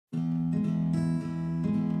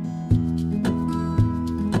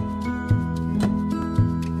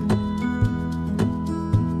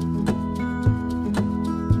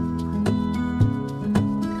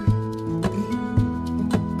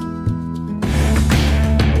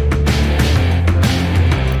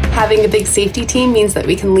Having a big safety team means that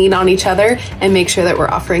we can lean on each other and make sure that we're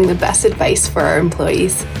offering the best advice for our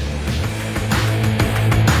employees.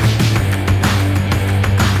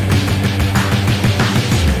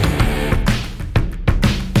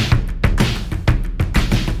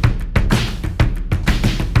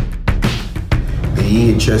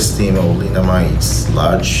 The OHS team of Linamar is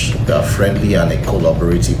large, we are friendly and a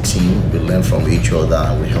collaborative team. We learn from each other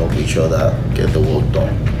and we help each other get the work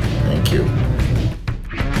done. Thank you.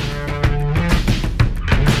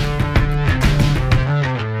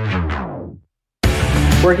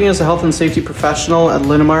 Working as a health and safety professional at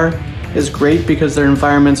Linamar is great because their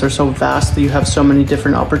environments are so vast that you have so many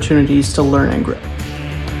different opportunities to learn and grow.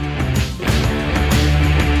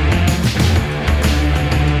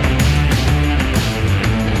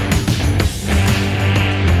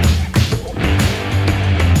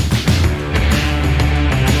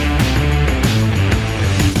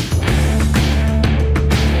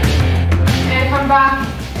 And come back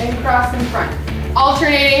and cross in front.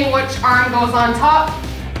 Alternating which arm goes on top.